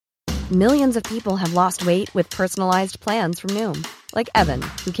Millions of people have lost weight with personalized plans from Noom. Like Evan,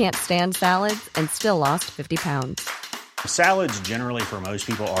 who can't stand salads and still lost 50 pounds. Salads generally for most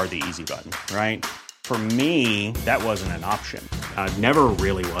people are the easy button, right? For me, that wasn't an option. I never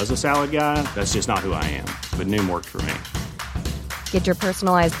really was a salad guy. That's just not who I am. But Noom worked for me. Get your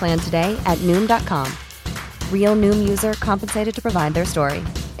personalized plan today at Noom.com. Real Noom user compensated to provide their story.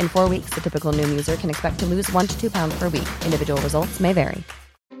 In 4 weeks, the typical Noom user can expect to lose 1 to 2 pounds per week. Individual results may vary.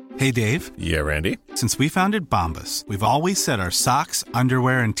 Hey, Dave. Yeah, Randy. Since we founded Bombas, we've always said our socks,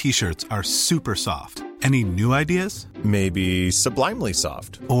 underwear, and T-shirts are super soft. Any new ideas? Maybe sublimely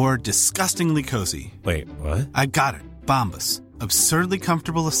soft. Or disgustingly cozy. Wait, what? I got it. Bombas. Absurdly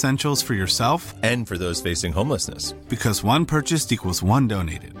comfortable essentials for yourself and for those facing homelessness. Because one purchased equals one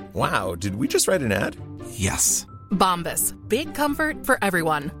donated. Wow, did we just write an ad? Yes. Bombas. Big comfort for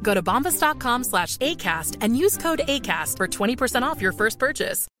everyone. Go to bombas.com/ACAST and use code ACAST for 20% off your first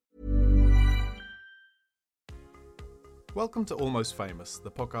purchase. Welcome to Almost Famous, the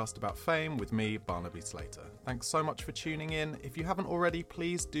podcast about fame with me, Barnaby Slater. Thanks so much for tuning in. If you haven't already,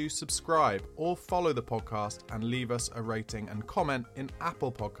 please do subscribe or follow the podcast and leave us a rating and comment in Apple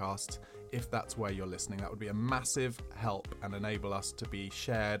Podcasts if that's where you're listening. That would be a massive help and enable us to be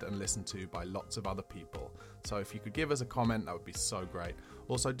shared and listened to by lots of other people. So if you could give us a comment, that would be so great.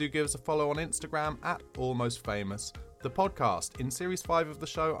 Also, do give us a follow on Instagram at Almost Famous, the podcast. In Series 5 of the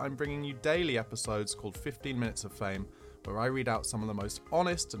show, I'm bringing you daily episodes called 15 Minutes of Fame, where I read out some of the most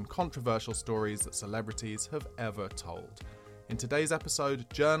honest and controversial stories that celebrities have ever told. In today's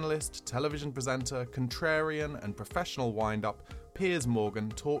episode, journalist, television presenter, contrarian and professional wind-up Piers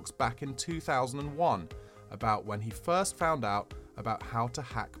Morgan talks back in 2001 about when he first found out about how to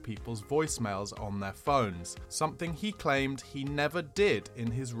hack people's voicemails on their phones, something he claimed he never did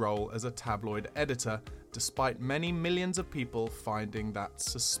in his role as a tabloid editor, despite many millions of people finding that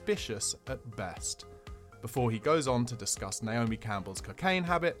suspicious at best. Before he goes on to discuss Naomi Campbell's cocaine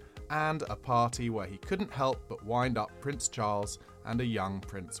habit and a party where he couldn't help but wind up Prince Charles and a young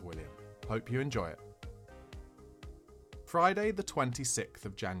Prince William. Hope you enjoy it. Friday the 26th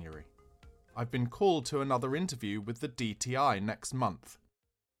of January. I've been called to another interview with the DTI next month.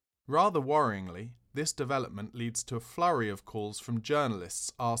 Rather worryingly, this development leads to a flurry of calls from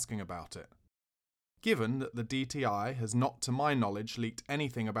journalists asking about it. Given that the DTI has not to my knowledge leaked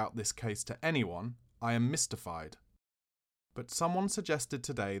anything about this case to anyone, I am mystified. But someone suggested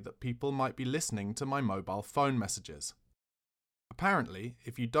today that people might be listening to my mobile phone messages. Apparently,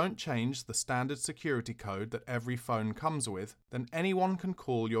 if you don't change the standard security code that every phone comes with, then anyone can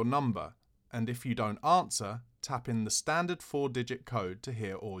call your number, and if you don't answer, tap in the standard 4-digit code to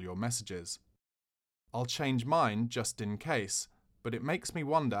hear all your messages. I'll change mine just in case, but it makes me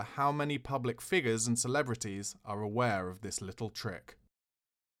wonder how many public figures and celebrities are aware of this little trick.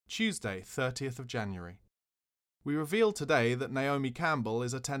 Tuesday, 30th of January. We reveal today that Naomi Campbell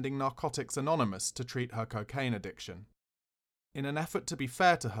is attending Narcotics Anonymous to treat her cocaine addiction. In an effort to be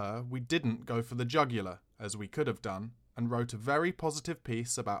fair to her, we didn't go for the jugular, as we could have done, and wrote a very positive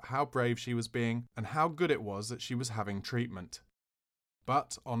piece about how brave she was being and how good it was that she was having treatment.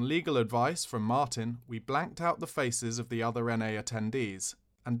 But, on legal advice from Martin, we blanked out the faces of the other NA attendees,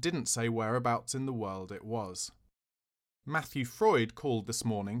 and didn't say whereabouts in the world it was. Matthew Freud called this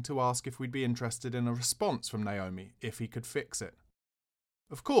morning to ask if we'd be interested in a response from Naomi, if he could fix it.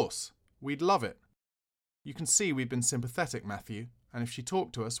 Of course, we'd love it. You can see we've been sympathetic, Matthew, and if she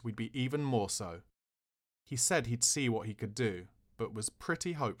talked to us, we'd be even more so. He said he'd see what he could do, but was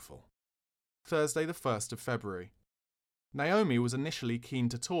pretty hopeful. Thursday the 1st of February. Naomi was initially keen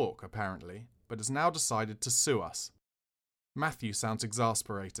to talk, apparently, but has now decided to sue us. Matthew sounds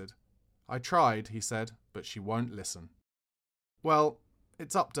exasperated. I tried, he said, but she won't listen. Well,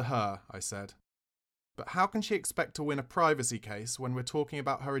 it's up to her, I said. But how can she expect to win a privacy case when we're talking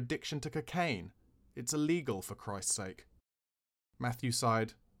about her addiction to cocaine? It's illegal, for Christ's sake. Matthew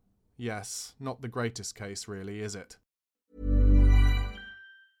sighed. Yes, not the greatest case, really, is it?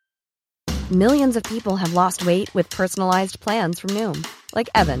 Millions of people have lost weight with personalized plans from Noom. Like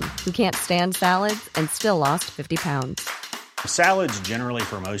Evan, who can't stand salads and still lost 50 pounds. Salads generally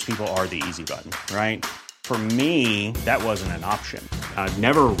for most people are the easy button, right? For me, that wasn't an option. I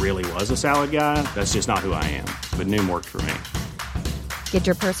never really was a salad guy. That's just not who I am. But Noom worked for me. Get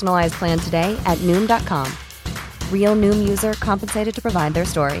your personalized plan today at Noom.com. Real Noom user compensated to provide their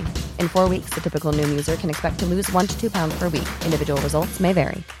story. In 4 weeks, the typical Noom user can expect to lose 1 to 2 pounds per week. Individual results may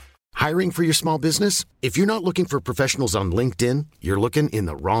vary. Hiring for your small business? If you're not looking for professionals on LinkedIn, you're looking in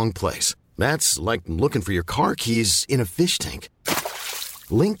the wrong place. That's like looking for your car keys in a fish tank.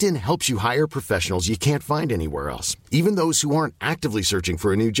 LinkedIn helps you hire professionals you can't find anywhere else, even those who aren't actively searching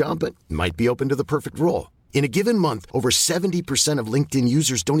for a new job but might be open to the perfect role. In a given month, over 70% of LinkedIn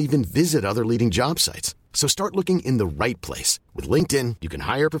users don't even visit other leading job sites. So start looking in the right place. With LinkedIn, you can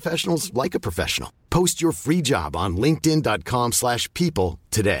hire professionals like a professional. Post your free job on linkedin.com/people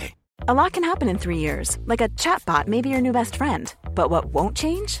today. A lot can happen in 3 years, like a chatbot may be your new best friend. But what won't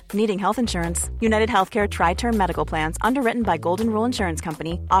change? Needing health insurance. United Healthcare Tri-Term Medical Plans, underwritten by Golden Rule Insurance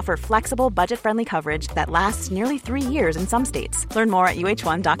Company, offer flexible, budget-friendly coverage that lasts nearly 3 years in some states. Learn more at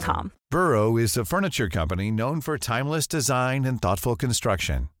uh1.com. Burrow is a furniture company known for timeless design and thoughtful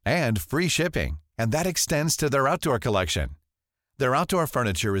construction, and free shipping, and that extends to their outdoor collection. Their outdoor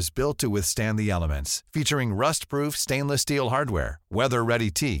furniture is built to withstand the elements, featuring rust-proof stainless steel hardware, weather-ready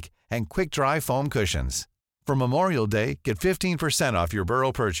teak, and quick-dry foam cushions. For Memorial Day, get 15% off your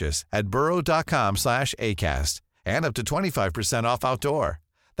Burrow purchase at burrow.com/ACAST and up to 25% off outdoor.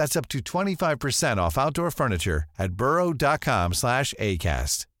 That's up to 25% off outdoor furniture at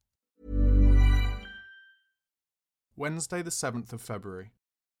burrow.com/ACAST. Wednesday the 7th of February.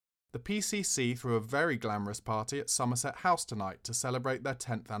 The PCC threw a very glamorous party at Somerset House tonight to celebrate their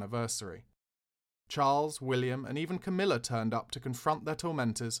 10th anniversary. Charles, William, and even Camilla turned up to confront their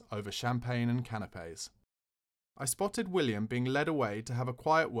tormentors over champagne and canapes. I spotted William being led away to have a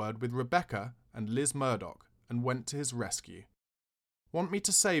quiet word with Rebecca and Liz Murdoch and went to his rescue. "Want me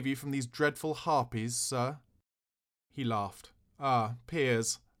to save you from these dreadful harpies, sir?" He laughed. "Ah,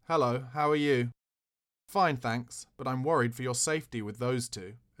 Piers. Hello, how are you?" "Fine, thanks, but I'm worried for your safety with those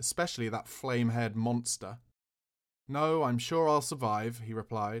two, especially that flame-haired monster." "No, I'm sure I'll survive," he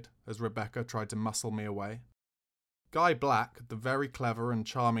replied, as Rebecca tried to muscle me away. Guy Black, the very clever and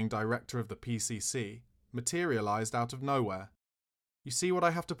charming director of the PCC, materialised out of nowhere. "You see what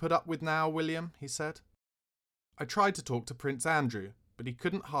I have to put up with now, William?" he said. I tried to talk to Prince Andrew, but he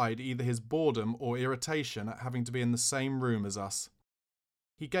couldn't hide either his boredom or irritation at having to be in the same room as us.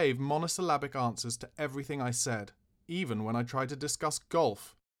 He gave monosyllabic answers to everything I said, even when I tried to discuss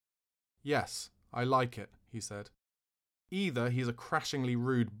golf. "Yes, I like it," he said. "Either he's a crashingly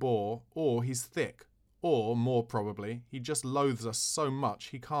rude bore, or he's thick, or, more probably, he just loathes us so much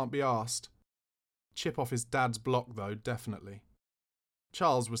he can't be asked. Chip off his dad's block, though, definitely."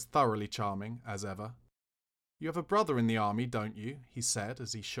 Charles was thoroughly charming, as ever. "You have a brother in the army, don't you?" he said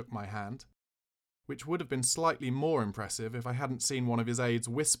as he shook my hand. Which would have been slightly more impressive if I hadn't seen one of his aides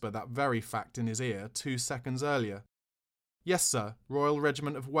whisper that very fact in his ear 2 seconds earlier. "Yes, sir, Royal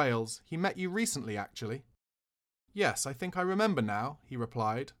Regiment of Wales. He met you recently, actually." "Yes, I think I remember now," he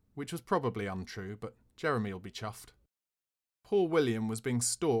replied, which was probably untrue, but Jeremy'll be chuffed. Poor William was being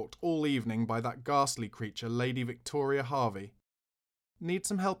stalked all evening by that ghastly creature, Lady Victoria Harvey. "Need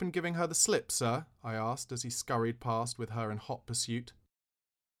some help in giving her the slip, sir?" I asked as he scurried past with her in hot pursuit.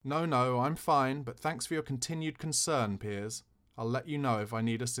 No, I'm fine, but thanks for your continued concern, Piers. I'll let you know if I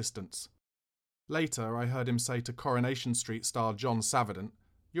need assistance." Later, I heard him say to Coronation Street star John Savidant,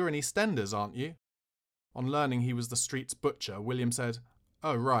 "You're in EastEnders, aren't you?" On learning he was the street's butcher, William said,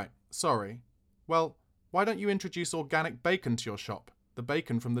 "Oh, right, sorry. Well, why don't you introduce organic bacon to your shop? The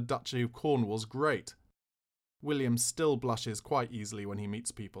bacon from the Duchy of Cornwall's great." William still blushes quite easily when he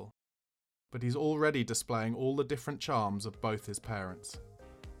meets people, but he's already displaying all the different charms of both his parents.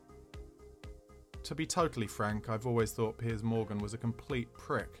 To be totally frank, I've always thought Piers Morgan was a complete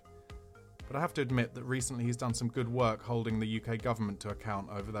prick. But I have to admit that recently he's done some good work holding the UK government to account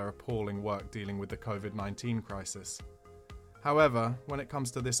over their appalling work dealing with the COVID-19 crisis. However, when it comes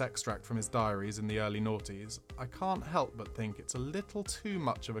to this extract from his diaries in the early noughties, I can't help but think it's a little too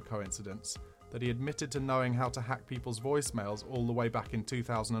much of a coincidence that he admitted to knowing how to hack people's voicemails all the way back in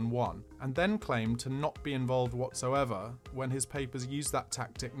 2001, and then claimed to not be involved whatsoever when his papers used that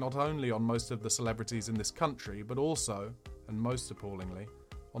tactic not only on most of the celebrities in this country, but also, and most appallingly,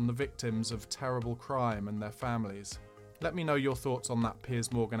 on the victims of terrible crime and their families. Let me know your thoughts on that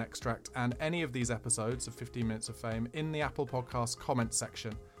Piers Morgan extract and any of these episodes of 15 Minutes of Fame in the Apple Podcasts comments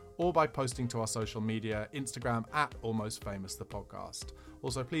section, or by posting to our social media, Instagram at AlmostFamousThePodcast.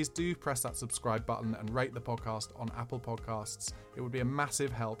 Also, please do press that subscribe button and rate the podcast on Apple Podcasts. It would be a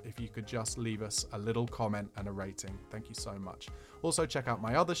massive help if you could just leave us a little comment and a rating. Thank you so much. Also, check out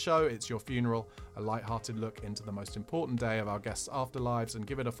my other show, It's Your Funeral, a light-hearted look into the most important day of our guests' afterlives, and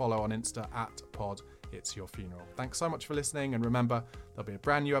give it a follow on Insta at pod It's Your Funeral. Thanks so much for listening, and remember, there'll be a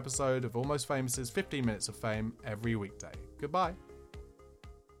brand new episode of Almost Famous's 15 Minutes of Fame every weekday. Goodbye.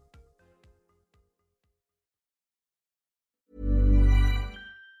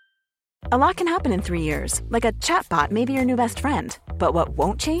 A lot can happen in 3 years, like a chatbot may be your new best friend. But what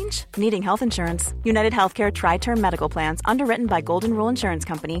won't change? Needing health insurance. United Healthcare Tri-Term Medical Plans, underwritten by Golden Rule Insurance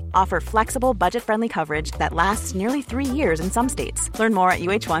Company, offer flexible, budget-friendly coverage that lasts nearly 3 years in some states. Learn more at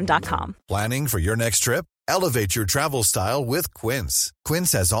UH1.com. Planning for your next trip? Elevate your travel style with Quince.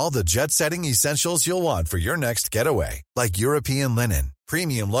 Quince has all the jet-setting essentials you'll want for your next getaway, like European linen,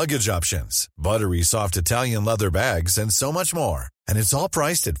 premium luggage options, buttery soft Italian leather bags, and so much more. And it's all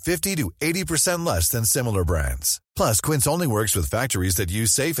priced at 50 to 80% less than similar brands. Plus, Quince only works with factories that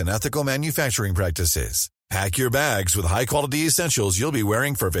use safe and ethical manufacturing practices. Pack your bags with high-quality essentials you'll be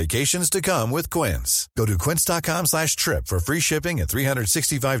wearing for vacations to come with Quince. Go to quince.com/trip for free shipping and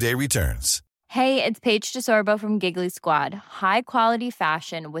 365-day returns. Hey, it's Paige DeSorbo from Giggly Squad. High quality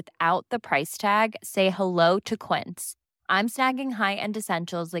fashion without the price tag. Say hello to Quince. I'm snagging high-end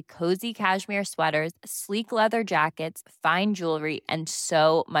essentials like cozy cashmere sweaters, sleek leather jackets, fine jewelry, and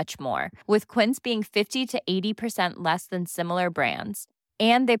so much more. With Quince being 50 to 80% less than similar brands.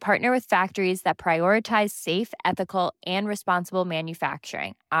 And they partner with factories that prioritize safe, ethical, and responsible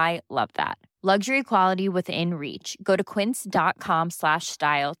manufacturing. I love that. Luxury quality within reach. Go to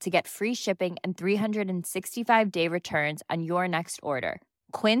quince.com/style to get free shipping and 365-day returns on your next order.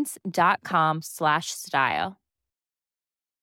 Quince.com/style.